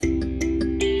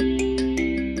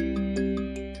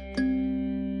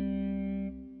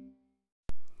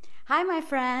Hi, my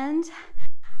friend.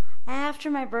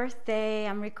 After my birthday,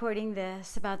 I'm recording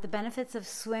this about the benefits of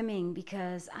swimming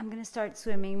because I'm going to start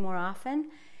swimming more often,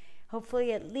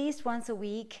 hopefully at least once a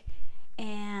week.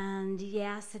 And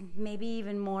yes, and maybe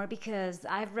even more because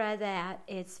I've read that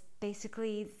it's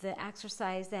basically the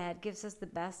exercise that gives us the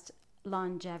best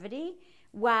longevity.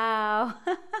 Wow.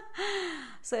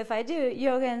 So if I do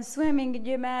yoga and swimming, could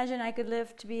you imagine I could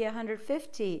live to be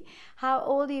 150? How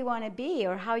old do you want to be,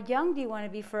 or how young do you want to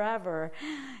be forever?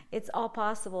 It's all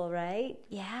possible, right?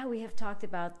 Yeah, we have talked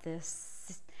about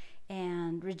this,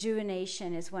 and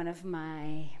rejuvenation is one of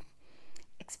my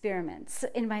experiments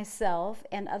in myself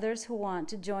and others who want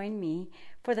to join me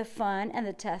for the fun and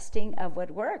the testing of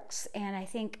what works. And I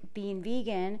think being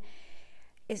vegan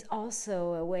is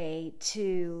also a way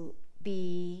to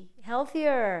be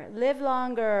healthier, live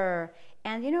longer.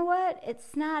 And you know what?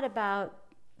 It's not about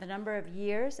the number of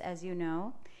years, as you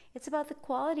know. It's about the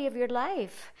quality of your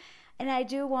life. And I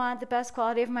do want the best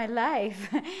quality of my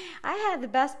life. I had the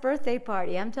best birthday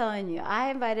party, I'm telling you. I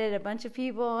invited a bunch of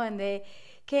people and they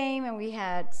came and we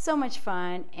had so much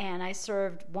fun. And I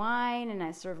served wine and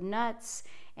I served nuts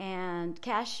and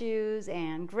cashews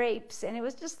and grapes. And it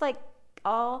was just like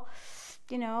all,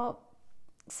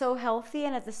 so healthy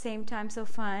and at the same time so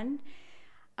fun.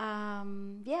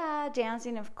 Yeah,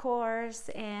 dancing, of course,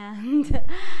 and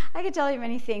I could tell you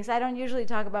many things. I don't usually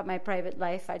talk about my private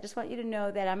life. I just want you to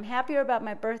know that I'm happier about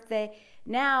my birthday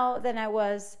now than I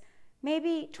was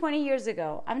maybe 20 years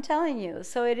ago. I'm telling you.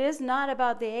 So it is not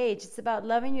about the age. It's about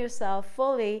loving yourself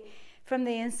fully from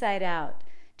the inside out.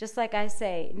 Just like I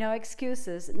say, no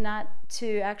excuses not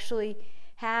to actually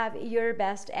have your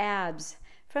best abs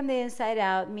from the inside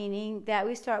out, meaning that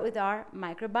we start with our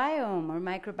microbiome or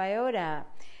microbiota.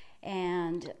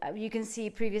 And you can see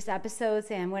previous episodes,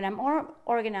 and when I'm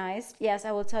organized, yes,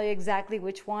 I will tell you exactly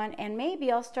which one, and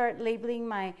maybe I'll start labeling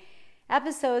my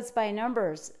episodes by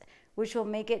numbers, which will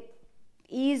make it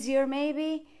easier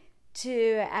maybe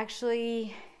to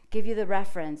actually give you the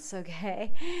reference,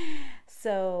 okay?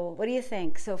 So what do you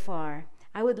think so far?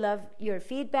 I would love your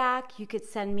feedback. You could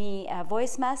send me a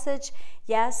voice message.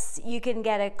 Yes, you can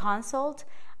get a consult.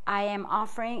 I am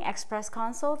offering express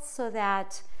consults so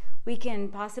that we can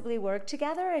possibly work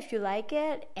together if you like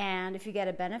it and if you get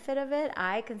a benefit of it.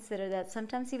 I consider that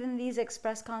sometimes even these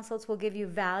express consults will give you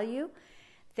value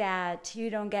that you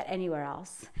don't get anywhere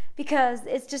else because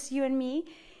it's just you and me,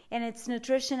 and it's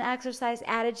nutrition, exercise,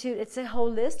 attitude. It's a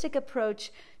holistic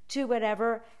approach to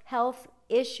whatever health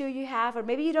issue you have, or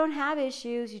maybe you don't have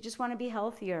issues, you just want to be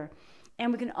healthier.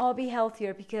 And we can all be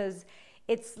healthier because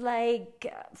it's like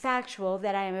factual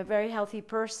that I am a very healthy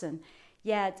person,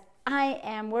 yet I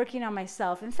am working on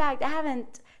myself. In fact, I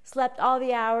haven't slept all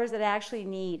the hours that I actually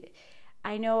need.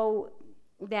 I know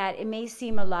that it may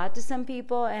seem a lot to some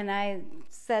people, and I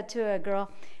said to a girl,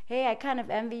 hey, I kind of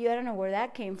envy you. I don't know where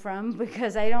that came from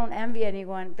because I don't envy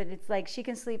anyone, but it's like she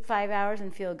can sleep 5 hours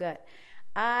and feel good.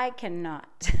 I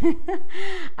cannot.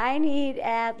 I need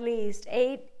at least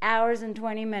 8 hours and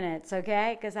 20 minutes,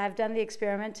 okay? Because I've done the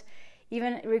experiment,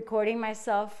 even recording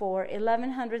myself for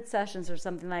 1,100 sessions or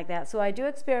something like that. So I do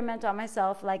experiment on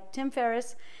myself, like Tim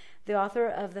Ferriss, the author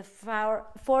of the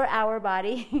 4-Hour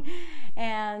Body.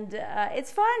 And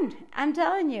it's fun. I'm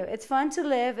telling you, it's fun to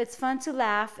live. It's fun to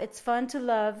laugh. It's fun to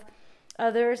love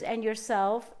others and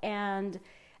yourself. And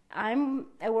I'm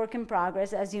a work in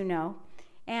progress, as you know.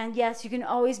 And yes, you can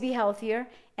always be healthier.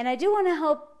 And I do want to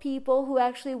help people who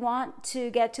actually want to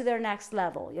get to their next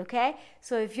level, okay?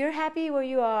 So if you're happy where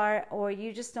you are or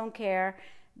you just don't care,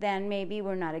 then maybe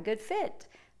we're not a good fit.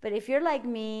 But if you're like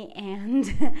me,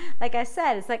 and like I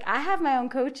said, it's like I have my own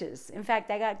coaches. In fact,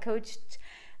 I got coached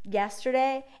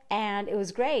yesterday, and it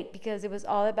was great because it was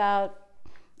all about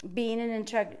being in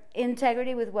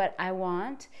integrity with what I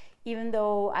want. Even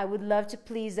though I would love to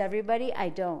please everybody, I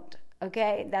don't.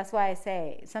 Okay, that's why I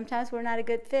say sometimes we're not a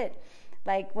good fit.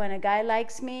 Like when a guy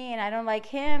likes me and I don't like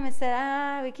him, and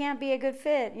said, we can't be a good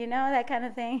fit, that kind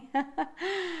of thing.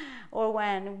 Or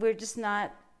when we're just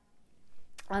not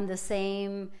on the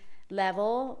same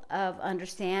level of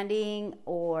understanding,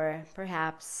 or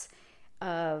perhaps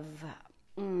of,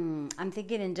 I'm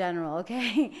thinking in general,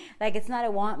 okay? Like it's not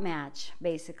a want match,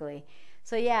 basically.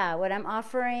 So yeah, what I'm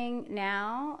offering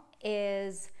now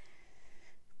is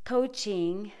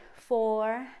coaching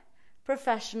for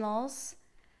professionals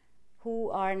who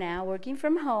are now working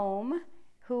from home,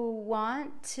 who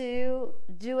want to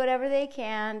do whatever they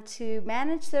can to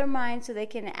manage their mind so they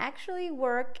can actually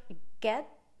get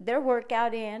their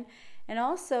workout in, and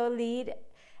also lead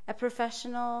a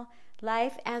professional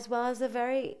life as well as a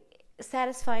very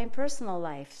satisfying personal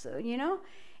life. So,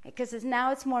 because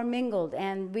now it's more mingled,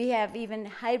 and we have even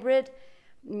hybrid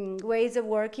ways of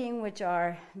working, which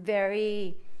are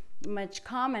very much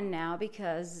common now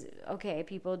because, okay,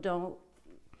 people don't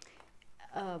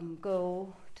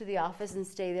go to the office and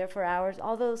stay there for hours,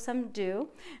 although some do,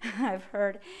 I've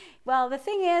heard. Well, the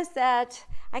thing is that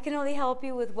I can only help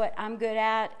you with what I'm good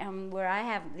at and where I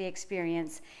have the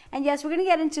experience. And yes, we're going to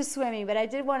get into swimming, but I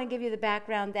did want to give you the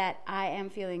background that I am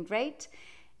feeling great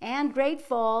and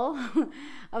grateful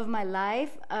of my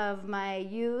life, of my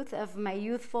youth, of my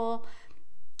youthful,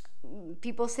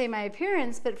 people say my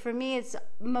appearance, but for me it's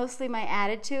mostly my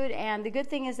attitude. And the good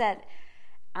thing is that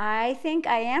I think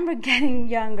I am getting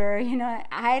younger. You know,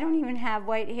 I don't even have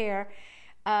white hair.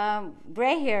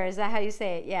 Gray hair, is that how you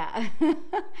say it? Yeah.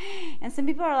 And some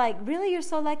people are like, really, you're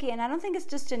so lucky. And I don't think it's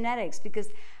just genetics, because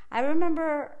I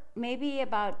remember maybe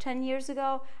about 10 years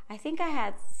ago, I think I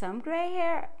had some gray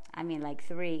hair. I mean, like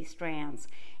 3 strands.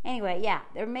 Anyway, yeah,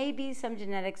 there may be some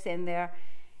genetics in there.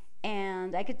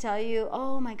 And I could tell you,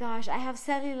 oh my gosh, I have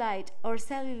cellulite or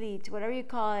cellulite, whatever you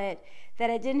call it, that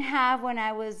I didn't have when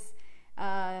I was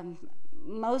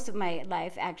most of my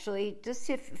life, actually. Just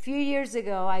a few years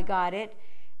ago, I got it.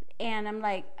 And I'm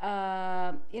like,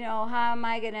 you know, how am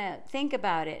I going to think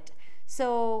about it?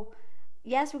 So,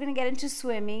 yes, we're going to get into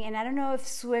swimming. And I don't know if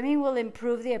swimming will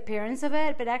improve the appearance of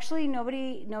it, but actually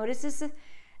nobody notices it.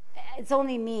 It's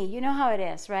only me. You know how it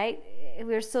is, right?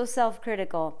 We're so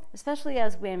self-critical, especially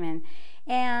as women.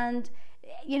 And,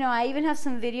 you know, I even have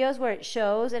some videos where it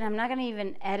shows, and I'm not going to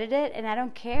even edit it, and I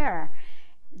don't care.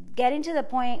 Getting to the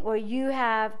point where you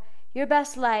have your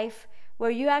best life,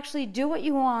 where you actually do what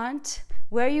you want,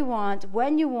 where you want,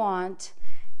 when you want,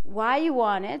 why you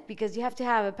want it, because you have to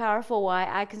have a powerful why.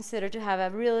 I consider to have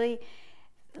a really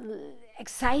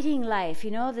exciting life,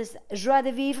 you know, this joie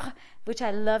de vivre, which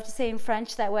I love to say in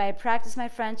French. That way I practice my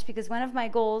French, because one of my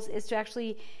goals is to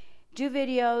actually do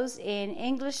videos in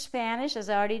English, Spanish, as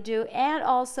I already do, and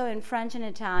also in French and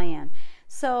Italian.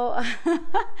 So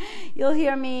you'll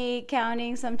hear me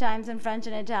counting sometimes in French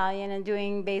and Italian and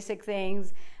doing basic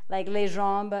things like les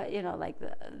jambes, you know, like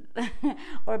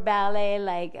or ballet,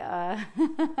 like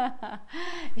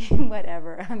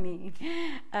whatever. I mean,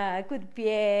 coup de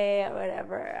pied, or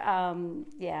whatever.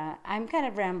 Yeah, I'm kind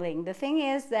of rambling. The thing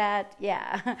is that,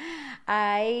 yeah,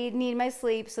 I need my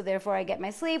sleep, so therefore I get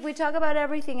my sleep. We talk about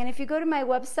everything, and if you go to my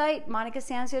website,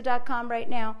 monicasancio.com right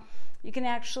now, you can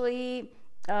actually,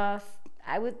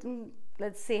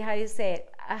 let's see, how do you say it?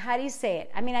 How do you say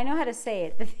it? I mean, I know how to say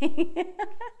it. The thing.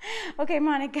 Okay,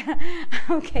 Monica.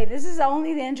 Okay, this is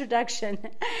only the introduction,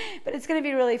 but it's going to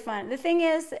be really fun. The thing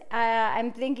is,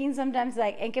 I'm thinking sometimes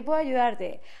like, ¿en qué puedo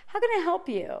ayudarte? How can I help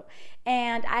you?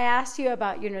 And I asked you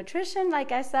about your nutrition.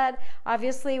 Like I said,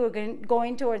 obviously we're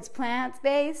going towards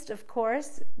plant-based, of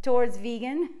course, towards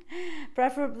vegan,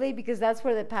 preferably, because that's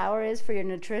where the power is for your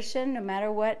nutrition, no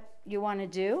matter what you want to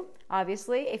do.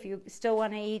 Obviously, if you still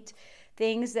want to eat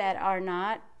things that are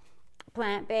not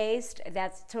plant-based,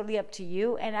 that's totally up to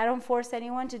you. And I don't force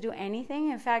anyone to do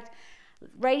anything. In fact,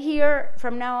 right here,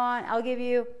 from now on, I'll give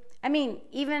you, I mean,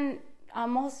 even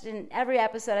almost in every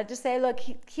episode, I just say, look,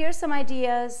 here's some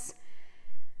ideas.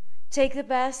 Take the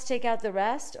best, take out the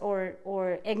rest,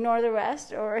 or ignore the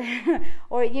rest, or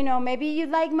or you know, maybe you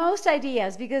like most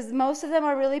ideas because most of them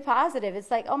are really positive.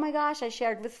 It's like, oh my gosh, I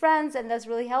shared with friends and that's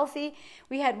really healthy.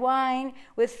 We had wine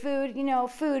with food, you know,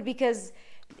 food, because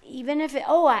even if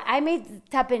I made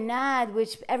tapenade,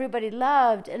 which everybody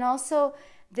loved, and also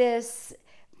this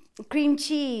cream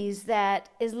cheese that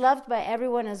is loved by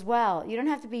everyone as well. You don't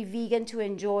have to be vegan to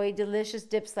enjoy delicious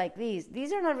dips like these.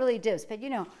 These are not really dips, but you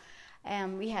know.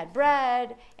 And we had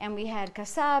bread, and we had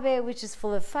casabe, which is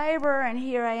full of fiber, and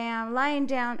here I am lying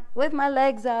down with my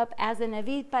legs up as a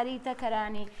Navid Parita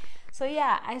Karani. So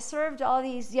yeah, I served all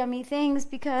these yummy things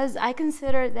because I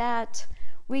consider that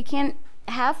we can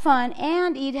have fun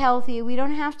and eat healthy. We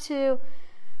don't have to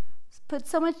put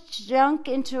so much junk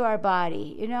into our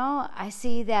body, you know? I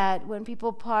see that when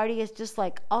people party, it's just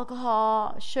like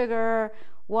alcohol, sugar,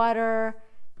 water,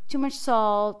 too much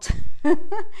salt,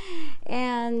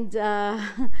 and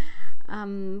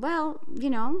well, you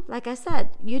know, like I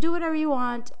said, you do whatever you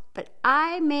want, but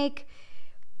I make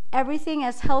everything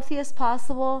as healthy as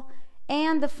possible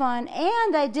and the fun.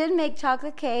 And I did make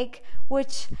chocolate cake,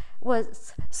 which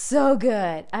was so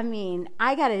good. I mean,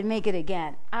 I gotta make it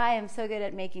again. I am so good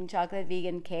at making chocolate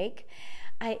vegan cake.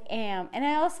 I am. And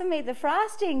I also made the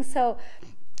frosting, so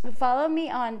follow me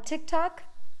on TikTok.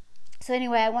 So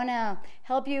anyway, I want to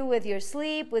help you with your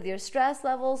sleep, with your stress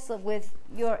levels, with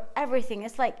your everything.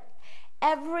 It's like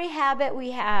every habit we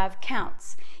have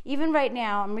counts. Even right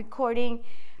now, I'm recording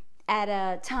at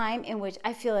a time in which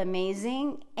I feel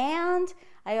amazing, and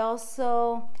I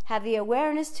also have the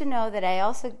awareness to know that I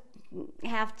also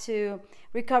have to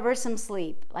recover some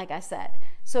sleep, like I said.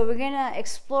 So we're gonna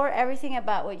explore everything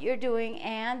about what you're doing,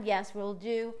 and yes,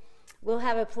 we'll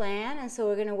have a plan, and so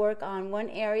we're gonna work on one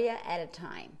area at a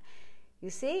time. You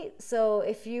see? So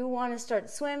if you want to start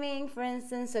swimming, for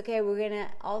instance, okay, we're gonna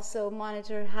also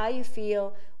monitor how you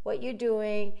feel, what you're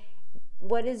doing,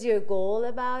 what is your goal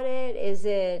about it? Is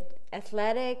it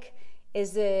athletic?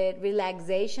 Is it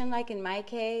relaxation, like in my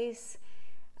case?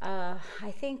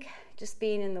 I think just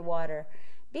being in the water.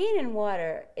 Being in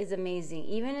water is amazing.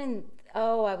 Even in,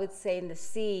 I would say in the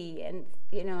sea and,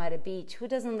 at a beach. Who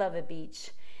doesn't love a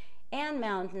beach? And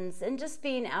mountains. And just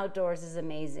being outdoors is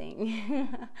amazing.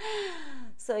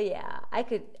 So yeah, I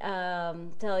could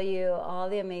tell you all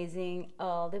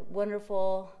the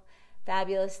wonderful,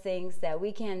 fabulous things that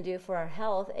we can do for our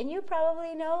health, and you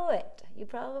probably know it. You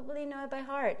probably know it by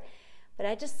heart. But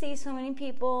I just see so many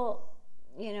people,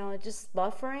 just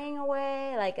buffering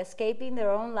away, like escaping their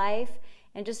own life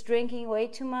and just drinking way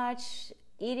too much,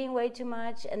 eating way too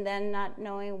much, and then not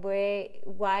knowing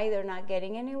why they're not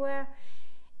getting anywhere,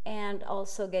 and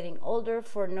also getting older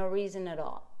for no reason at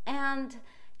all. And,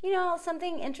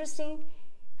 something interesting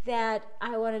that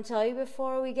I want to tell you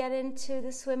before we get into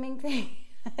the swimming thing.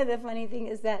 The funny thing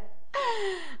is that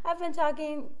I've been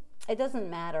talking, it doesn't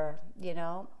matter,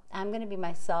 I'm going to be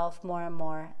myself more and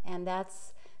more, and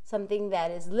that's something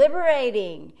that is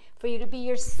liberating, for you to be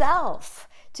yourself,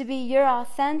 to be your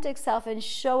authentic self and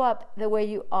show up the way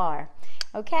you are.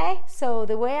 Okay? So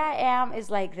the way I am is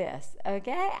like this.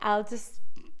 Okay? I'll just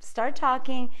start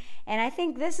talking, and I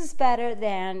think this is better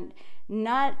than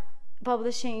not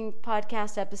publishing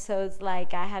podcast episodes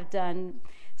like I have done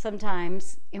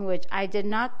sometimes, in which I did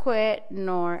not quit,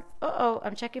 nor,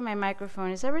 I'm checking my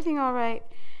microphone. Is everything all right?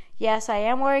 Yes, I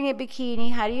am wearing a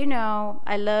bikini. How do you know?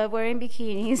 I love wearing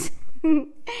bikinis,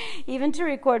 even to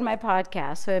record my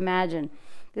podcast. So imagine,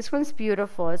 this one's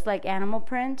beautiful. It's like animal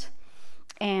print.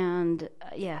 And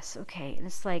yes, okay,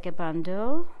 it's like a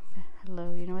bandeau.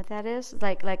 Hello, you know what that is?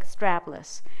 Like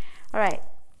strapless. All right.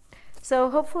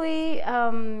 So hopefully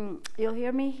you'll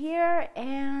hear me here.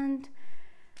 And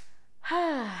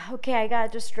okay, I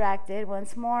got distracted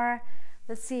once more.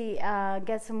 Let's see,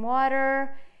 get some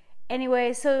water.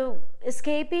 Anyway, so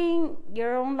escaping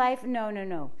your own life,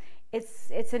 no.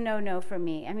 It's a no for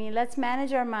me. I mean, let's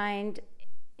manage our mind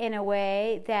in a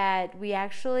way that we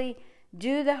actually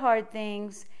do the hard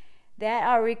things that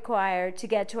are required to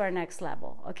get to our next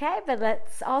level, okay? But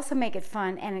let's also make it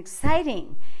fun and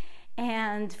exciting.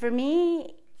 And for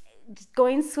me,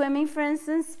 going swimming, for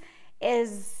instance,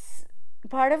 is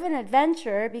part of an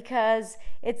adventure because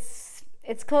it's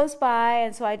close by,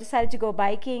 and so I decided to go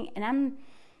biking, and I'm,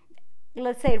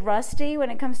 let's say, rusty when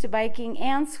it comes to biking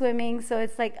and swimming, so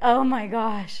it's like, oh my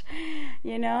gosh,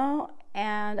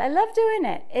 and I love doing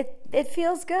it. It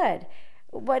feels good.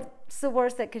 What's the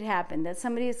worst that could happen? That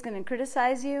somebody is going to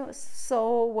criticize you?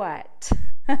 So what?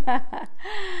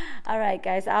 All right,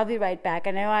 guys, I'll be right back.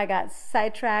 I know I got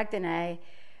sidetracked and I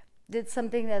did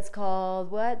something that's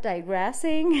called, what?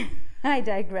 Digressing? I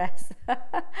digress.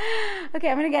 Okay,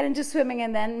 I'm going to get into swimming,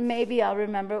 and then maybe I'll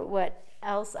remember what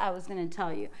else I was going to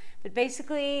tell you. But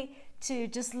basically, to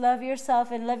just love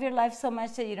yourself and love your life so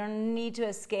much that you don't need to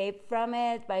escape from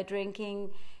it by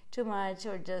drinking too much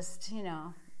or just,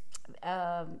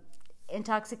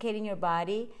 intoxicating your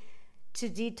body. To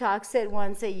detox it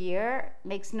once a year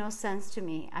makes no sense to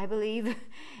me. I believe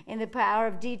in the power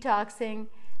of detoxing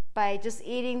by just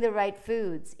eating the right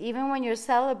foods. Even when you're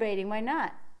celebrating, why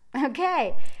not?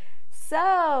 Okay,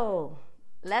 so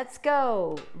let's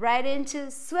go right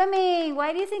into swimming.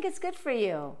 Why do you think it's good for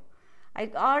you?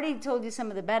 I already told you some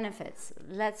of the benefits.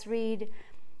 Let's read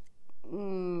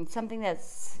something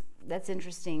that's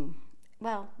interesting,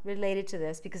 well, related to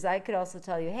this, because I could also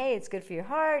tell you, hey, it's good for your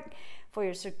heart, for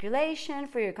your circulation,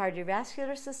 for your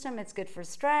cardiovascular system. It's good for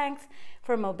strength,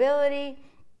 for mobility,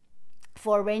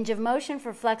 for range of motion,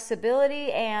 for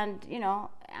flexibility, and,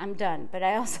 I'm done. But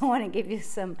I also want to give you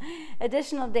some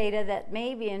additional data that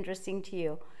may be interesting to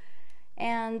you.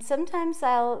 And sometimes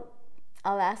I'll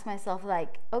ask myself,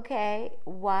 like, okay,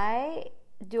 why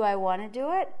do I want to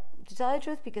do it? To tell the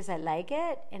truth, because I like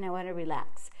it and I want to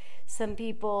relax. Some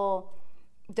people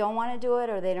don't want to do it,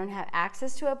 or they don't have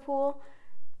access to a pool,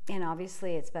 and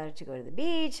obviously it's better to go to the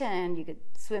beach, and you could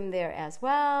swim there as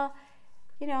well.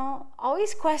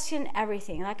 Always question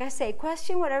everything. Like I say,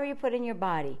 question whatever you put in your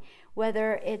body,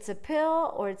 whether it's a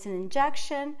pill or it's an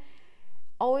injection.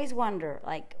 Always wonder,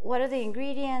 like, what are the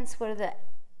ingredients, what are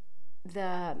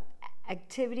the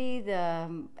activity,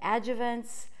 the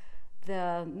adjuvants,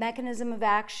 the mechanism of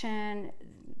action,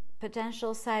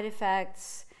 potential side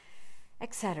effects,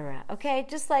 etc. Okay,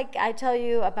 just like I tell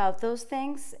you about those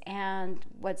things and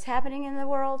what's happening in the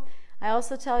world, I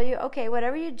also tell you, okay,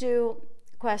 whatever you do,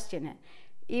 question it.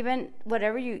 Even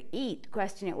whatever you eat,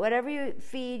 question it. Whatever you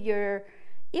feed your,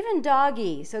 even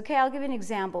doggies, okay, I'll give you an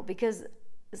example, because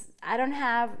I don't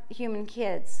have human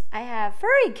kids. I have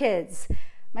furry kids.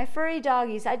 My furry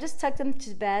doggies, I just tucked them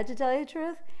to bed, to tell you the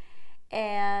truth.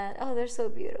 And oh, they're so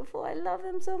beautiful. I love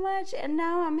them so much. And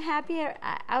now I'm happy.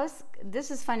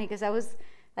 This is funny because I was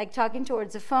like talking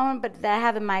towards the phone, but I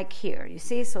have the mic here, you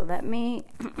see? So let me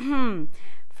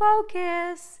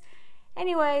focus.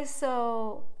 Anyway,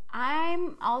 so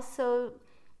I'm also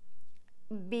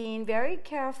being very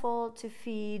careful to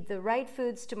feed the right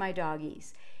foods to my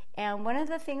doggies. And one of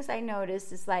the things I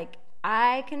noticed is, like,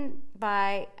 I can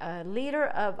buy a liter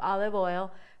of olive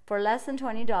oil for less than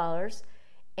 $20,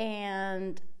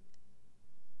 and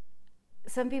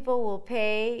some people will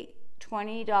pay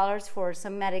 $20 for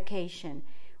some medication,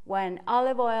 when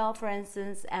olive oil, for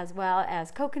instance, as well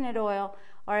as coconut oil,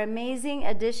 are amazing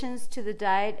additions to the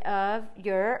diet of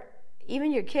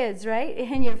even your kids, right?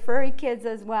 And your furry kids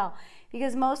as well.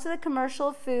 Because most of the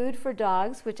commercial food for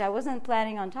dogs, which I wasn't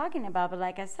planning on talking about, but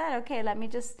like I said, okay, let me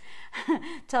just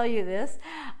tell you this.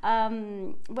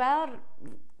 Well,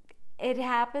 it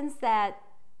happens that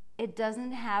it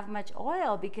doesn't have much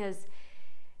oil, because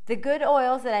the good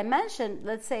oils that I mentioned,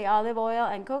 let's say olive oil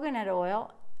and coconut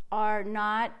oil, are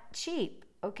not cheap,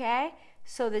 okay?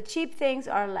 So the cheap things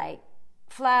are like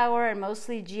flour and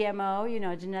mostly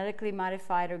GMO, genetically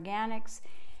modified organics.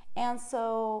 And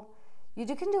so you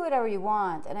can do whatever you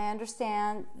want. And I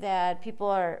understand that people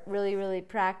are really, really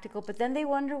practical, but then they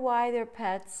wonder why their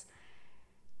pets,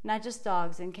 not just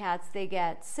dogs and cats, they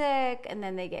get sick and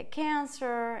then they get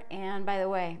cancer. And by the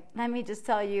way, let me just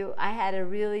tell you, I had a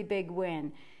really big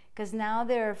win, because now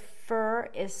their fur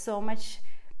is so much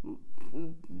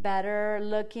better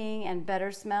looking and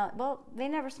better smell. Well, they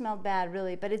never smelled bad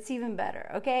really, but it's even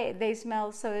better, okay? They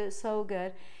smell so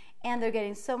good, and they're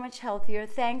getting so much healthier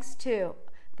thanks to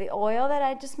the oil that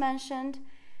I just mentioned.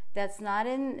 That's not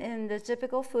in the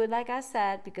typical food, like I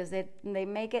said, because they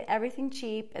make it everything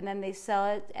cheap, and then they sell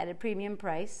it at a premium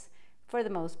price for the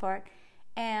most part.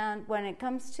 And when it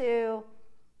comes to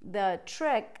the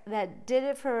trick that did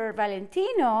it for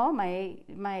Valentino,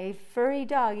 my furry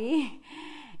doggy,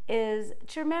 is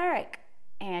turmeric.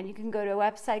 And you can go to a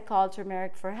website called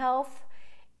Turmeric for Health.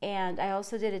 And I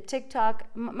also did a TikTok.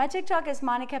 My TikTok is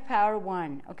Monica Power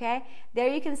 1, okay? There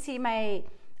you can see my,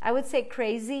 I would say,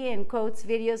 crazy in quotes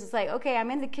videos. It's like, okay,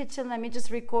 I'm in the kitchen, let me just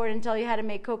record and tell you how to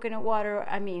make coconut water,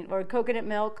 or coconut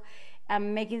milk.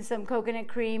 I'm making some coconut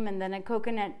cream, and then a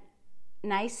coconut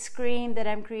nice cream that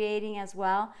I'm creating as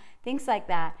well. Things like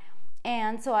that.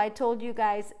 And so I told you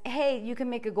guys, hey, you can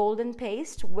make a golden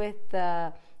paste with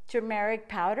the turmeric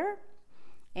powder,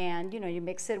 and you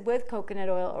mix it with coconut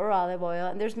oil or olive oil,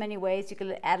 and there's many ways. You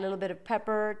can add a little bit of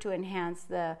pepper to enhance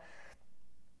the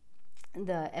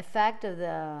effect of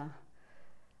the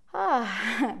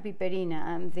piperina.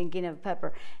 I'm thinking of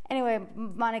pepper. Anyway,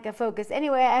 Monica, focus.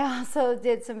 Anyway, I also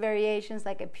did some variations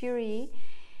like a puree,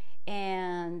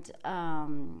 and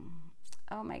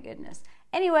oh my goodness.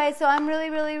 Anyway, so I'm really,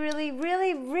 really, really,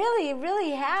 really, really,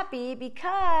 really happy,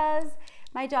 because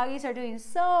my doggies are doing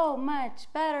so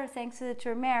much better thanks to the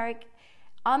turmeric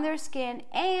on their skin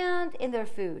and in their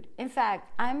food. In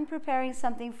fact, I'm preparing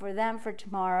something for them for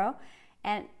tomorrow,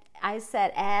 and I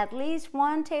said at least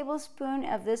 1 tablespoon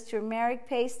of this turmeric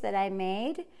paste that I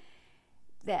made.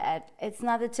 That it's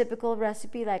not the typical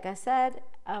recipe, like I said,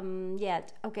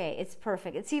 yet. Okay, it's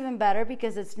perfect. It's even better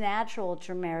because it's natural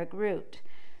turmeric root.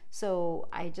 So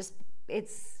I just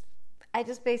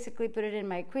basically put it in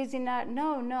my Cuisinart.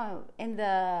 No, in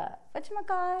the,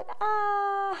 whatchamacallit?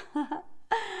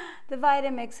 The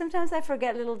Vitamix. Sometimes I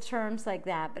forget little terms like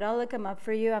that, but I'll look them up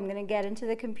for you. I'm going to get into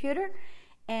the computer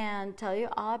and tell you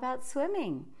all about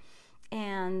swimming,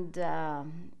 and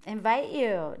invite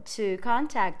you to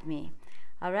contact me.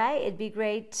 All right, it'd be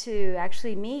great to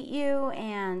actually meet you,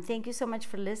 and thank you so much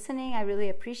for listening. I really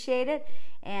appreciate it.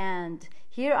 And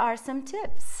here are some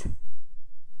tips.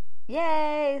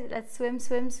 Yay, let's swim,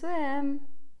 swim, swim.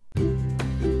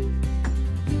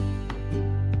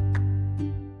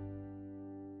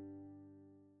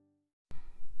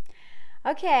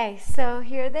 Okay, so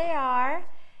here they are.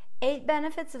 8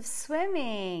 benefits of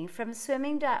swimming from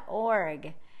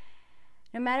swimming.org.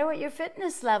 No matter what your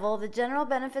fitness level, the general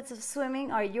benefits of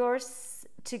swimming are yours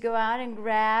to go out and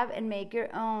grab and make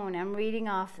your own. I'm reading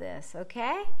off this,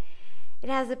 okay? It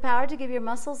has the power to give your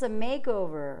muscles a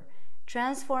makeover,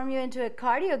 transform you into a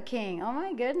cardio king. Oh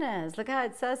my goodness, look how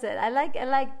it says it. I like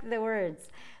the words.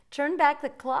 Turn back the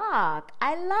clock.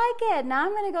 I like it. Now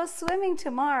I'm going to go swimming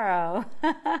tomorrow.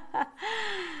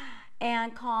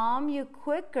 And calm you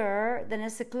quicker than a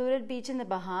secluded beach in the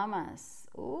Bahamas.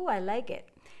 Ooh, I like it.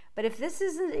 But if this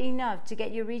isn't enough to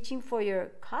get you reaching for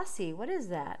your Kasi, what is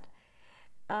that?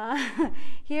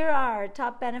 Here are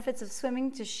top benefits of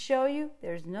swimming to show you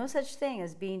there's no such thing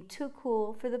as being too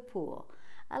cool for the pool.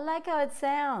 I like how it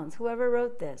sounds. Whoever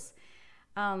wrote this.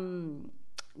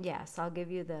 Yes, I'll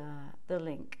give you the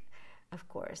link, of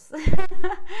course.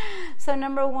 So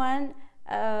number one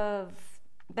of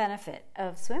benefit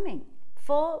of swimming,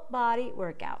 full body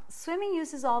workout. Swimming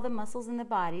uses all the muscles in the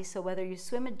body, so whether you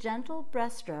swim a gentle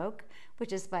breaststroke,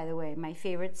 which is, by the way, my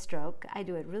favorite stroke, I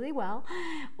do it really well,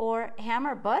 or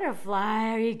hammer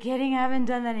butterfly. Are you kidding? I haven't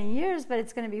done that in years, but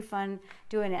it's going to be fun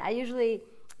doing it. I usually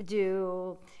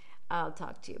do, I'll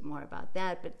talk to you more about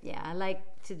that, but yeah, I like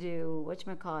to do,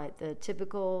 whatchamacallit, the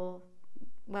typical,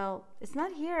 well, it's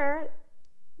not here,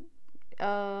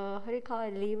 how do you call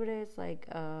it, libre? It's like,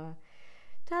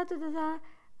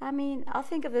 I mean, I'll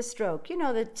think of the stroke. You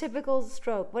know, the typical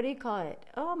stroke. What do you call it?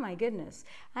 Oh, my goodness.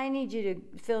 I need you to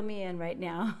fill me in right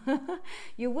now.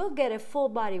 You will get a full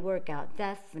body workout.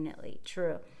 Definitely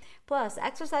true. Plus,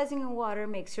 exercising in water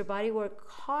makes your body work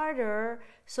harder.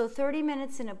 So 30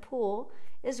 minutes in a pool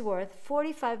is worth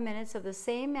 45 minutes of the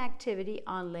same activity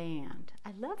on land.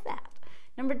 I love that.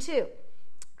 Number two,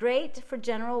 great for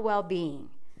general well-being.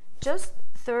 Just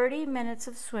 30 minutes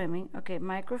of swimming. Okay,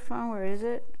 microphone, where is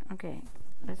it? Okay.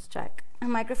 Let's check.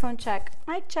 Microphone check.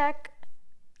 Mic check.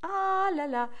 Ah, la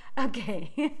la.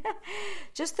 Okay.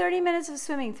 Just 30 minutes of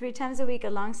swimming 3 times a week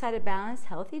alongside a balanced,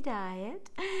 healthy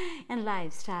diet and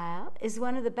lifestyle is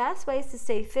one of the best ways to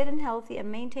stay fit and healthy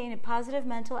and maintain a positive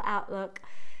mental outlook.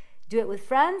 Do it with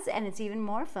friends and it's even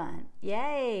more fun.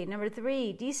 Yay. Number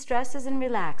 3, de-stresses and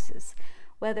relaxes.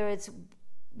 Whether it's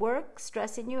work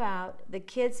stressing you out, the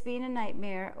kids being a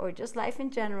nightmare, or just life in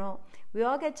general, we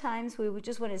all get times where we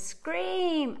just want to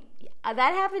scream. That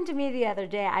happened to me the other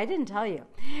day. I didn't tell you.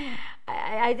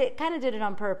 I kind of did it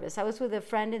on purpose. I was with a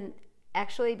friend, and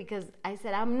actually because I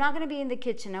said, I'm not going to be in the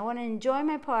kitchen. I want to enjoy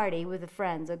my party with the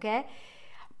friends, okay?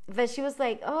 But she was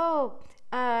like,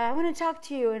 I want to talk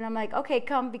to you. And I'm like, okay,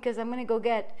 come, because I'm going to go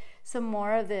get some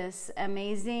more of this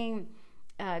amazing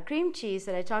cream cheese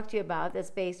that I talked to you about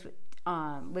that's based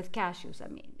with cashews. I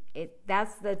mean,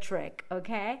 that's the trick,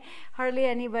 okay? Hardly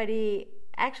anybody,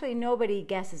 actually nobody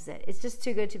guesses it. It's just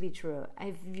too good to be true.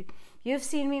 You've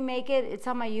seen me make it. It's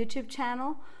on my YouTube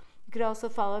channel. You could also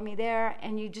follow me there,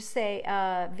 and you just say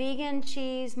vegan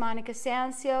cheese Monica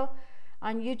Sancio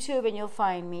on YouTube, and you'll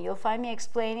find me. You'll find me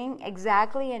explaining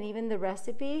exactly, and even the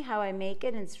recipe, how I make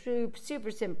it, and it's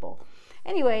super simple.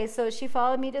 Anyway, so she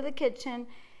followed me to the kitchen,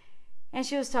 and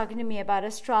she was talking to me about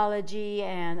astrology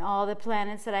and all the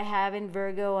planets that I have in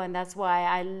Virgo, and that's why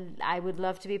I would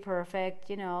love to be perfect,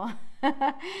 you know.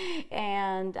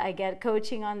 And I get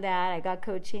coaching on that. I got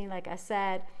coaching, like I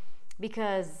said,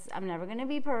 because I'm never going to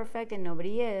be perfect, and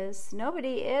nobody is.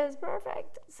 Nobody is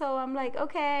perfect. So I'm like,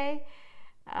 okay,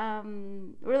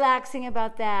 relaxing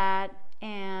about that.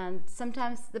 And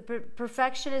sometimes the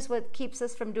perfection is what keeps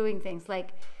us from doing things.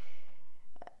 Like,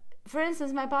 for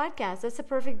instance, my podcast, that's a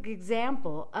perfect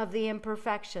example of the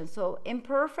imperfection. So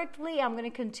imperfectly, I'm going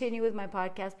to continue with my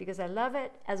podcast because I love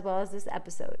it, as well as this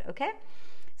episode, okay?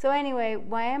 So anyway,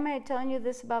 why am I telling you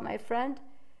this about my friend?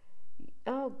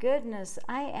 Oh, goodness,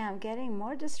 I am getting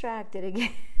more distracted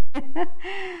again. What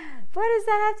does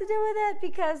that have to do with it?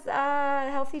 Because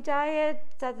healthy diet,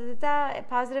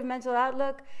 positive mental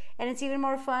outlook, and it's even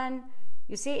more fun.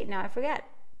 You see, now I forget.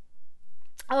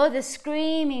 Oh, the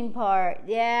screaming part.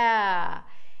 Yeah.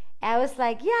 I was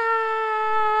like,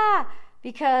 yeah,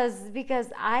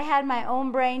 because I had my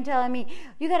own brain telling me,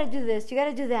 you got to do this, you got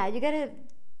to do that, you got to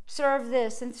serve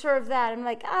this and serve that. I'm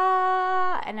like,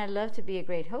 and I love to be a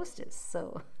great hostess.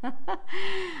 So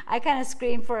I kind of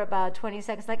scream for about 20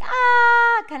 seconds, like,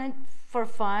 kind of for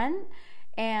fun.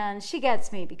 And she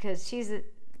gets me because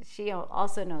she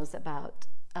also knows about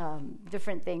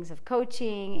different things of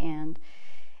coaching and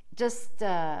just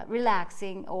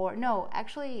relaxing, or no,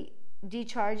 actually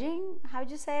decharging. How'd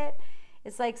you say it?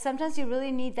 It's like sometimes you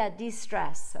really need that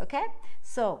de-stress, okay?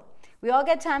 So we all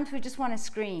get times we just want to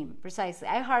scream, precisely.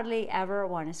 I hardly ever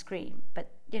want to scream,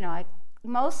 but you know,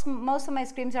 most of my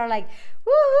screams are like,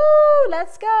 woohoo,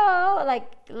 let's go.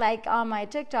 Like on my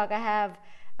TikTok, I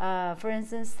have, for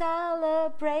instance,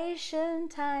 celebration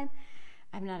time.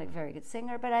 I'm not a very good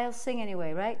singer, but I'll sing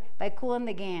anyway, right? By Kool and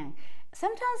the Gang.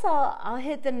 Sometimes I'll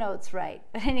hit the notes right.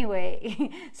 But anyway,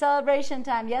 celebration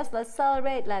time. Yes, let's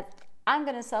celebrate. I'm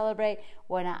going to celebrate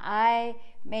when I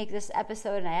make this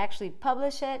episode and I actually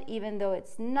publish it, even though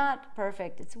it's not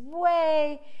perfect. It's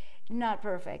way not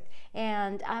perfect.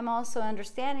 And I'm also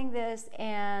understanding this,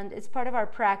 and it's part of our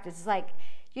practice. It's like,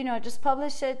 just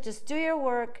publish it, just do your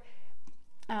work,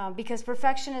 because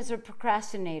perfection is a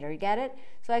procrastinator. You get it?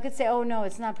 So I could say, oh no,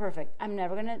 it's not perfect, I'm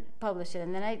never going to publish it.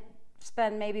 And then I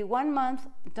spend maybe 1 month,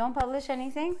 don't publish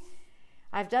anything.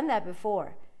 I've done that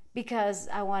before because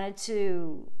I wanted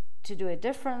to do it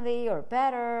differently or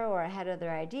better, or I had other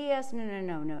ideas.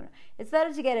 No. It's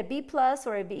better to get a B plus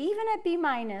or even a B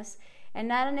minus and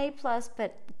not an A plus,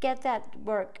 but get that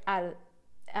work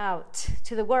out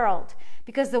to the world,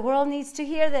 because the world needs to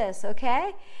hear this,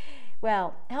 okay?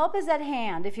 Well, help is at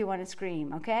hand if you want to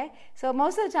scream, okay? So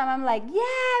most of the time I'm like,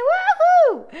 yeah,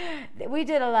 woohoo! We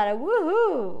did a lot of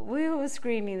woohoo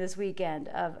screaming this weekend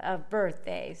of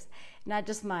birthdays. Not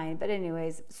just mine, but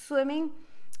anyways, swimming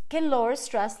can lower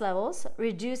stress levels,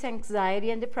 reduce anxiety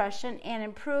and depression, and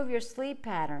improve your sleep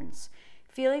patterns.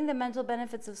 Feeling the mental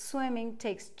benefits of swimming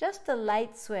takes just a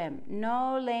light swim,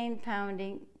 no lane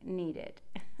pounding needed.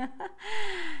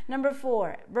 Number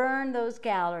 4, burn those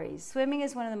calories. Swimming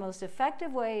is one of the most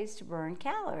effective ways to burn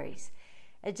calories.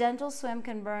 A gentle swim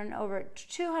can burn over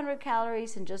 200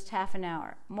 calories in just half an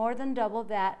hour, more than double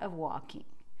that of walking.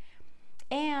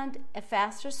 And a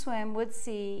faster swim would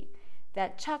see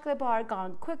that chocolate bar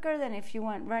gone quicker than if you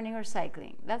went running or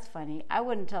cycling. That's funny. I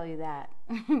wouldn't tell you that.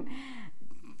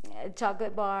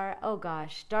 Chocolate bar, oh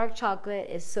gosh, dark chocolate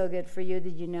is so good for you.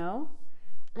 Did you know?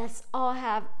 Let's all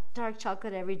have dark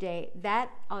chocolate every day. That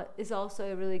is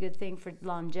also a really good thing for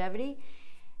longevity,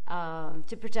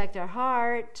 to protect our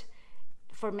heart,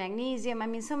 for magnesium. I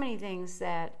mean, so many things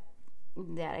that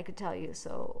I could tell you.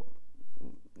 So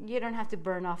you don't have to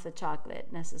burn off the chocolate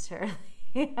necessarily.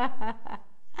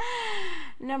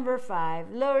 Number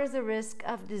 5, lowers the risk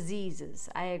of diseases.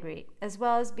 I agree. As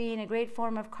well as being a great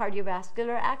form of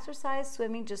cardiovascular exercise,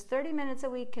 swimming just 30 minutes a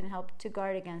week can help to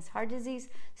guard against heart disease,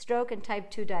 stroke, and type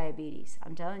 2 diabetes.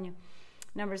 I'm telling you.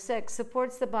 Number 6,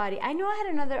 supports the body. I know I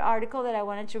had another article that I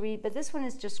wanted to read, but this one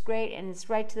is just great and it's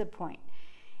right to the point.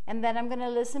 And then I'm going to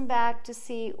listen back to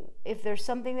see if there's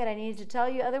something that I need to tell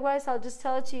you. Otherwise, I'll just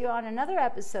tell it to you on another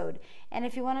episode. And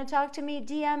if you want to talk to me,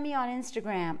 DM me on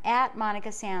Instagram at Monica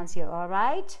Sancio. All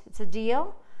right? It's a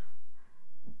deal?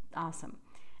 Awesome.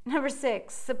 Number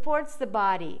 6, supports the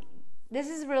body. This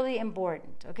is really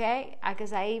important, okay?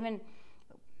 Because I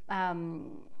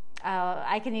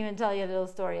can even tell you a little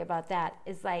story about that.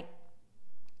 It's like,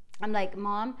 I'm like,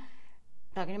 Mom,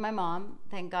 talking to my mom,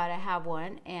 thank God I have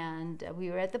one, and we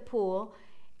were at the pool,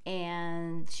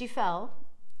 and she fell,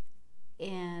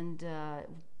 and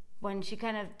when she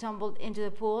kind of tumbled into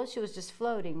the pool, she was just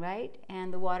floating, right?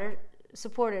 And the water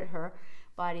supported her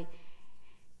body.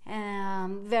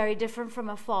 Very different from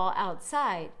a fall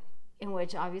outside, in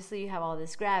which obviously you have all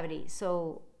this gravity.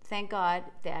 So thank God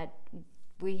that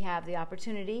we have the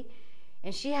opportunity,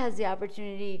 and she has the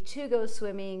opportunity to go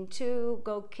swimming, to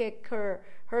go kick her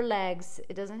legs.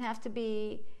 It doesn't have to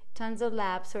be tons of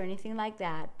laps or anything like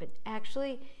that, but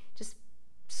actually just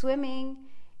swimming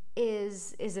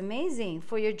is amazing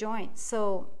for your joints.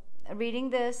 So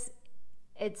reading this,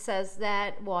 it says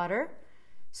that water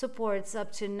supports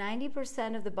up to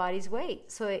 90% of the body's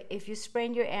weight. So if you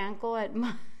sprain your ankle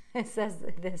it says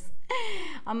this,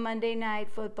 on Monday Night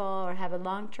Football, or have a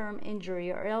long-term injury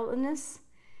or illness,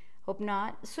 hope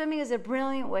not, swimming is a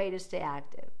brilliant way to stay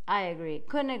active. I agree.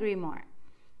 Couldn't agree more.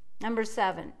 Number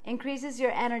 7, increases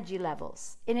your energy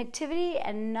levels. Inactivity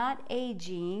and not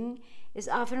aging is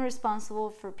often responsible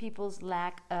for people's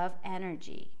lack of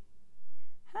energy.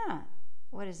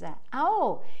 What is that?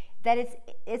 Oh, that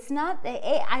it's not the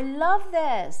I love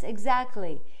this.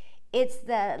 Exactly. It's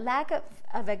the lack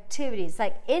of activity. It's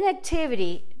like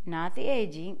inactivity, not the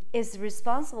aging, is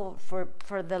responsible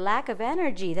for the lack of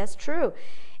energy. That's true.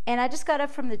 And I just got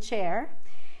up from the chair,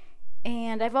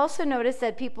 and I've also noticed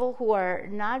that people who are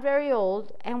not very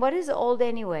old, and what is old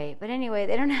anyway? But anyway,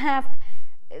 they don't have,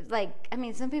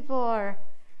 some people are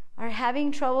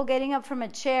having trouble getting up from a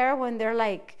chair when they're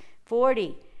like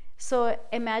 40. So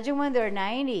imagine when they're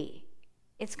 90.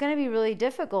 It's going to be really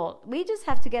difficult. We just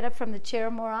have to get up from the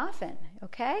chair more often,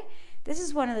 okay? This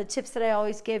is one of the tips that I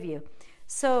always give you.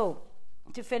 So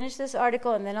to finish this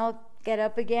article, and then I'll get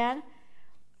up again.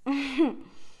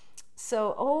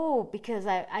 So, because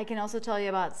I can also tell you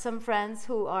about some friends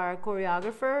who are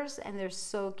choreographers, and they're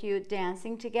so cute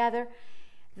dancing together.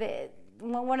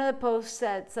 One of the posts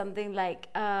said something like,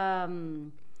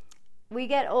 we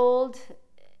get old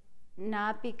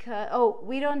not because,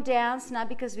 we don't dance not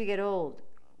because we get old.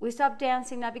 We stop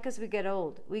dancing not because we get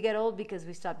old. We get old because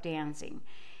we stop dancing.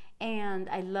 And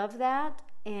I love that.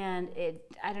 And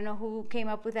I don't know who came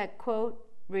up with that quote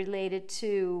related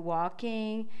to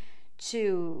walking,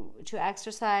 to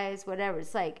exercise, whatever.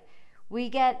 It's like we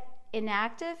get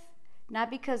inactive not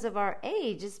because of our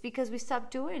age, it's because we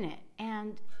stopped doing it.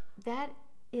 And that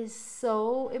is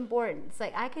so important. It's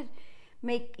like I could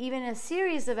make even a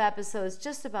series of episodes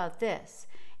just about this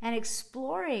and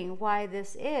exploring why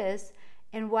this is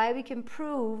and why we can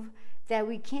prove that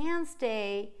we can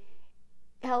stay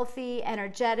healthy,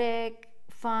 energetic,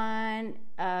 fun,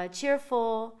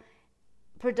 cheerful,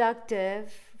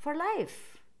 productive for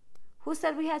life. Who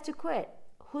said we had to quit?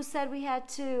 Who said we had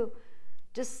to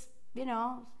just,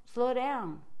 slow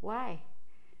down? Why?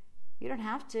 You don't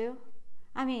have to.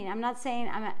 I mean, I'm not saying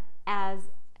I'm as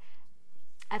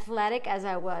athletic as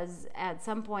I was at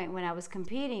some point when I was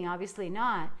competing, obviously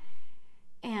not.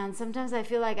 And sometimes I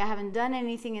feel like I haven't done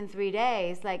anything in 3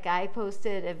 days. Like I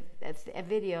posted a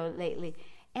video lately.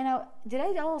 And did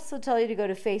I also tell you to go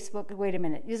to Facebook? Wait a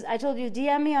minute. I told you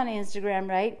DM me on Instagram,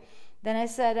 right? Then I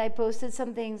said I posted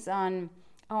some things on,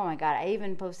 oh my God, I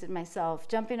even posted myself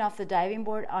jumping off the diving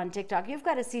board on TikTok. You've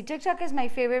got to see, TikTok is my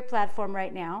favorite platform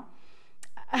right now.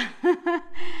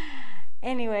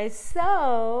 Anyway,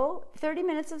 so 30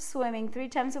 minutes of swimming 3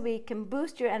 times a week can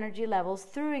boost your energy levels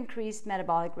through increased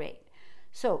metabolic rate.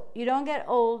 So you don't get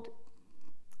old.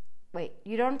 Wait,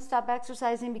 you don't stop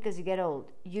exercising because you get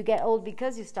old. You get old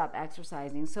because you stop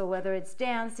exercising. So whether it's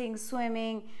dancing,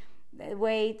 swimming,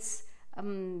 weights,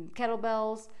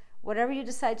 kettlebells, whatever you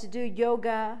decide to do,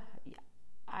 yoga,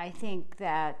 I think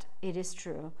that it is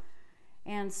true.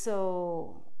 And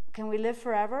so can we live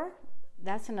forever?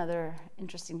 That's another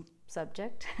interesting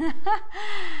subject.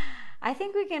 I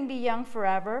think we can be young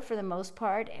forever for the most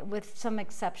part, with some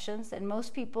exceptions. And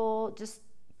most people just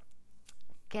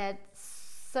get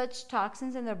such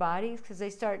toxins in their bodies because they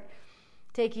start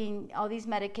taking all these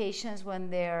medications when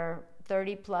they're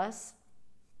 30 plus.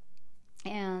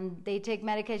 And they take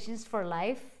medications for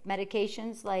life,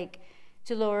 medications like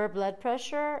to lower blood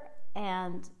pressure,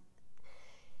 and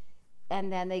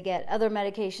then they get other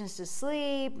medications to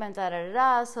sleep and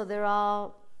so they're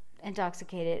all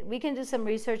intoxicated. We can do some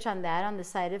research on that, on the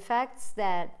side effects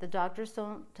that the doctors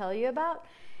don't tell you about,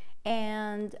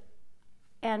 and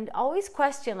always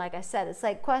question. Like I said, it's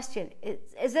like question: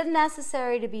 is it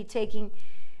necessary to be taking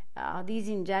these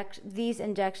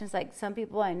injections? Like some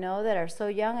people I know that are so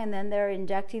young and then they're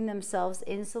injecting themselves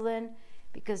insulin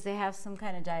because they have some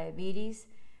kind of diabetes.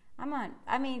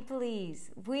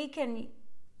 Please, we can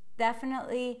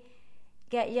definitely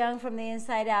get young from the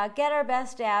inside out, get our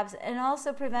best abs, and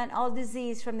also prevent all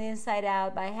disease from the inside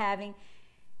out by having,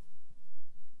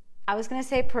 I was going to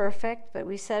say perfect, but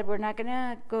we said we're not going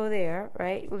to go there,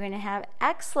 right? We're going to have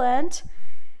excellent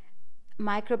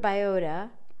microbiota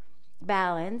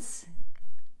balance,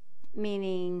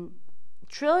 meaning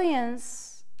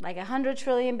trillions, like 100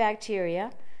 trillion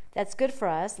bacteria. That's good for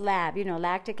us.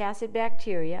 Lactic acid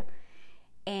bacteria,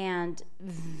 and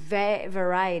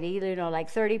variety, like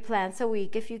 30 plants a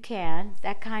week if you can.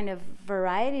 That kind of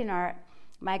variety in our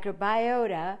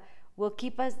microbiota will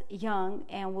keep us young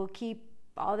and will keep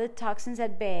all the toxins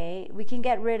at bay. We can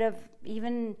get rid of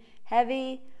even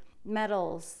heavy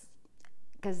metals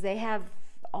because they have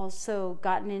also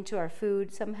gotten into our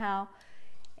food somehow,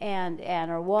 and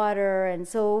our water, and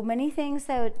so many things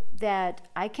that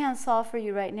I can't solve for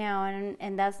you right now,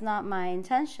 and that's not my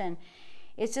intention.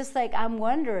 It's just like I'm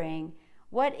wondering,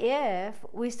 what if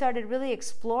we started really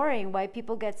exploring why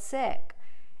people get sick?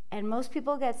 And most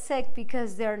people get sick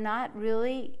because they're not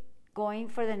really going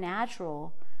for the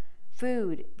natural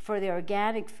food, for the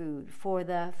organic food, for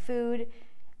the food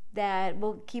that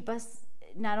will keep us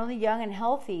not only young and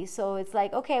healthy. So it's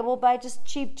like, okay, we'll buy just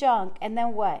cheap junk, and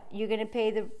then what? You're going to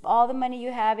pay all the money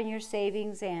you have in your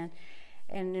savings and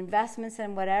investments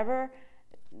and whatever,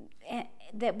 and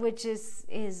that, which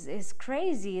is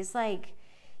crazy. It's like,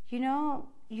 you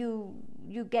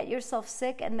get yourself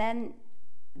sick, and then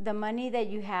the money that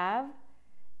you have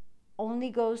only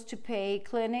goes to pay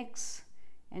clinics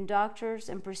and doctors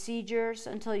and procedures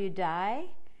until you die.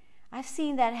 I've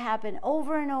seen that happen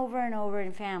over and over and over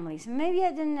in families. Maybe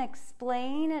I didn't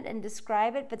explain it and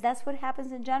describe it, but that's what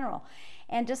happens in general.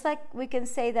 And just like we can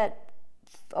say that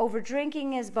over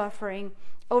drinking is buffering,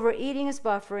 overeating is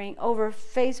buffering, over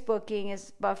Facebooking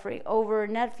is buffering, over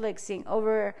Netflixing,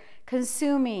 over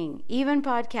consuming, even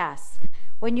podcasts.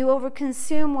 When you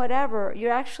overconsume whatever,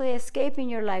 you're actually escaping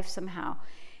your life somehow.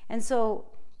 And so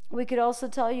we could also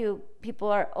tell you people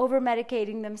are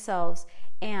over-medicating themselves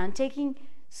and taking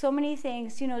so many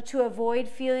things, to avoid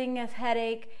feeling a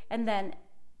headache, and then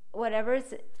whatever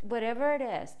it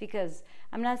is, because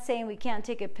I'm not saying we can't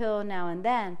take a pill now and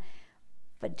then,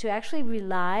 But to actually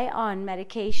rely on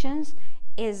medications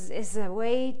is a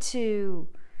way to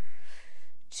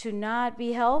not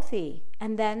be healthy.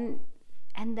 And then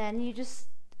you just,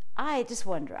 I just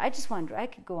wonder, I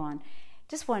could go on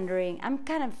just wondering. I'm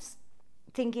kind of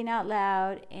thinking out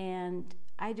loud, and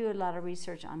I do a lot of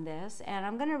research on this, and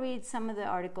I'm going to read some of the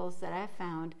articles that I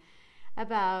found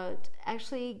about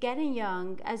actually getting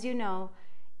young. As you know,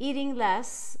 eating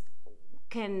less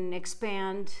can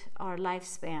expand our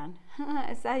lifespan.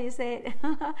 Is that how you say it?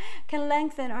 Can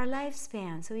lengthen our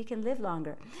lifespan so we can live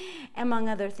longer, among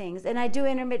other things. And I do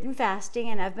intermittent fasting,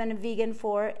 and I've been a vegan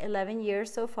for 11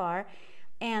 years so far,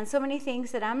 and so many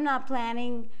things that I'm not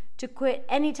planning to quit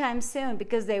anytime soon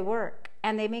because they work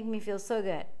and they make me feel so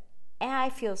good. And I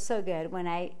feel so good when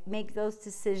I make those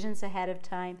decisions ahead of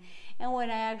time, and when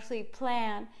I actually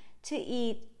plan to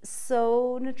eat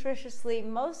so nutritiously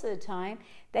most of the time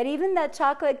that even that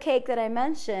chocolate cake that I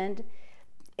mentioned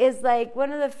is like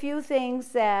one of the few things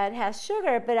that has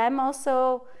sugar, but I'm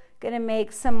also going to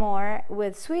make some more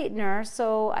with sweetener,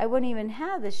 so I wouldn't even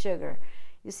have the sugar.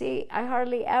 You see, I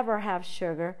hardly ever have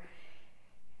sugar.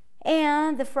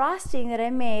 And the frosting that I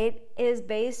made is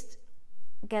based,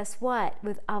 guess what,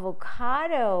 with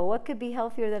avocado. What could be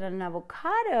healthier than an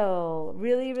avocado?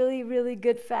 Really, really, really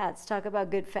good fats. Talk about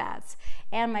good fats.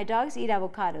 And my dogs eat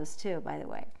avocados too, by the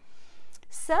way.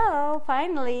 So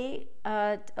finally,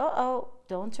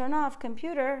 don't turn off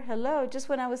computer. Hello, just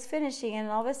when I was finishing, and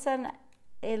all of a sudden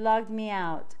it logged me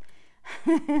out.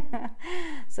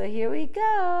 So here we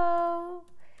go.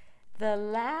 The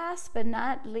last but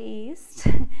not least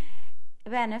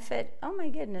benefit. Oh my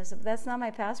goodness, that's not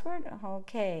my password?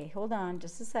 Okay, hold on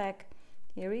just a sec.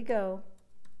 Here we go.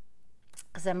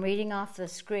 Because I'm reading off the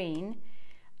screen.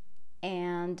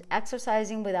 And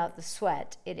exercising without the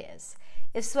sweat, it is.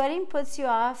 If sweating puts you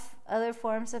off other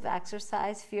forms of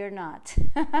exercise, fear not.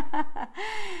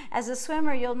 As a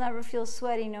swimmer, you'll never feel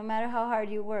sweaty no matter how hard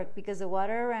you work, because the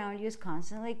water around you is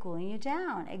constantly cooling you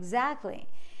down. Exactly.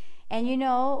 And you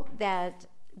know that's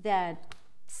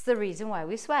the reason why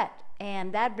we sweat.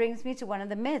 And that brings me to one of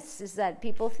the myths, is that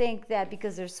people think that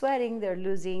because they're sweating, they're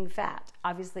losing fat.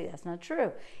 Obviously, that's not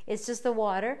true. It's just the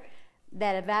water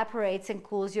that evaporates and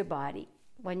cools your body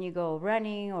when you go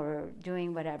running or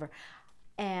doing whatever.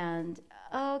 And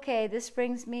okay, this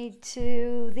brings me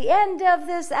to the end of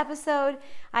this episode.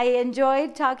 I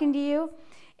enjoyed talking to you,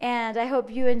 and I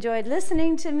hope you enjoyed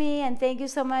listening to me, and thank you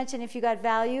so much. And if you got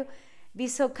value, be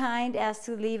so kind as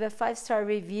to leave a 5-star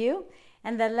review,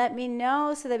 and then let me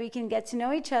know so that we can get to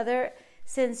know each other,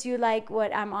 since you like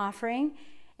what I'm offering.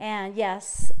 And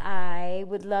yes, I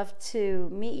would love to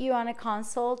meet you on a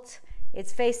consult.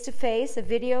 It's face-to-face, a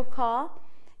video call,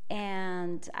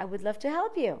 and I would love to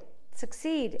help you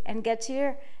succeed and get to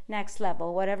your next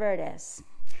level, whatever it is.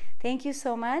 Thank you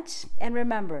so much, and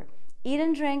remember, eat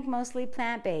and drink mostly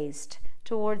plant-based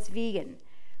towards vegan.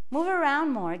 Move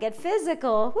around more, get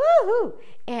physical, woohoo,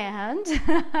 and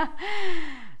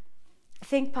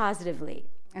think positively,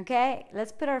 okay?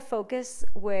 Let's put our focus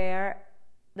where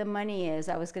the money is,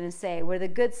 I was going to say, where the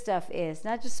good stuff is,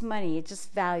 not just money, it's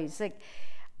just values. Like,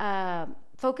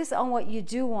 focus on what you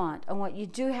do want, on what you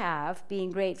do have,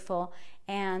 being grateful,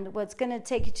 and what's going to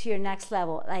take you to your next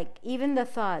level. Like, even the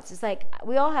thoughts. It's like,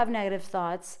 we all have negative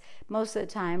thoughts most of the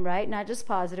time, right? Not just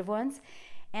positive ones.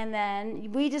 And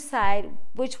then we decide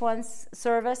which ones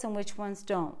serve us and which ones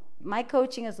don't. My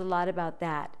coaching is a lot about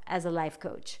that as a life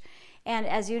coach. And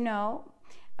as you know,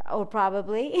 or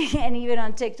probably, and even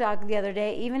on TikTok the other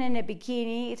day, even in a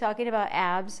bikini, talking about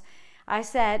abs, I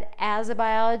said, as a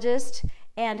biologist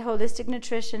and holistic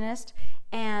nutritionist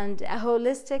and a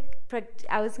holistic,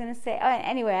 I was going to say,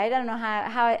 anyway, I don't know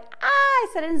how I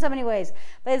said it in so many ways,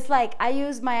 but it's like I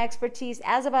use my expertise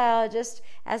as a biologist,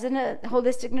 as a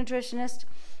holistic nutritionist,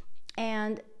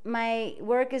 and my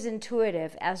work is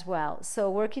intuitive as well. So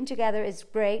working together is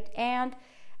great, and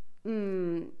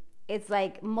it's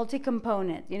like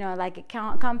multi-component, like a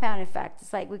compound effect.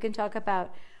 It's like we can talk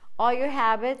about all your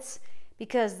habits,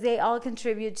 because they all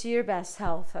contribute to your best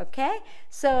health, okay?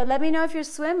 So let me know if you're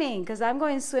swimming, because I'm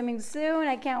going swimming soon.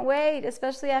 I can't wait,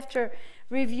 especially after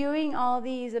reviewing all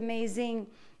these amazing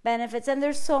benefits. And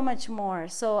there's so much more.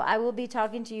 So I will be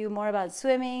talking to you more about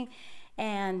swimming,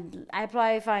 and I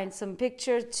probably find some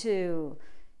picture to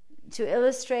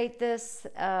illustrate this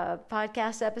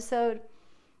podcast episode.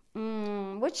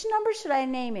 Which number should I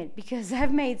name it? Because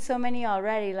I've made so many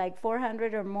already, like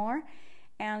 400 or more.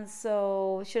 And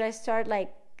so should I start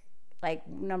like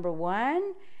number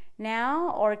 1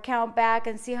 now, or count back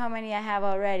and see how many I have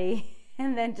already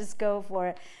and then just go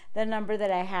for the number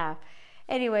that I have?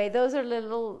 Anyway, those are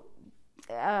little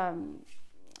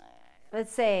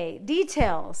let's say,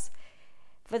 details.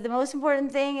 But the most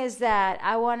important thing is that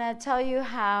I want to tell you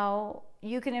how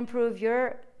you can improve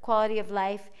your quality of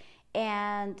life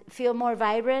and feel more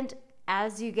vibrant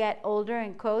as you get older,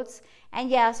 in quotes. And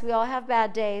yes, we all have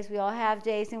bad days. We all have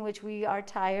days in which we are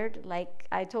tired. Like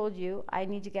I told you, I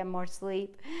need to get more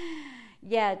sleep.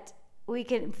 Yet we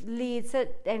can lead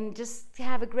and just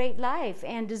have a great life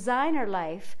and design our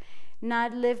life,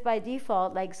 not live by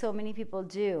default like so many people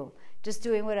do, just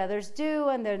doing what others do,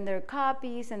 and then their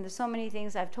copies, and there's so many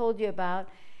things I've told you about.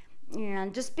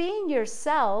 And just being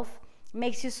yourself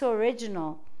makes you so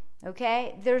original,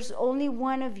 okay? There's only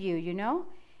one of you, you know?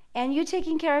 And you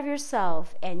taking care of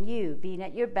yourself and you being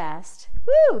at your best,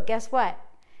 woo, guess what?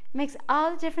 It makes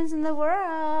all the difference in the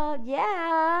world.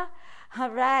 Yeah. All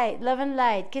right. Love and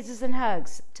light. Kisses and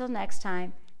hugs. Till next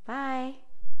time. Bye.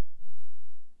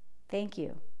 Thank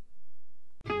you.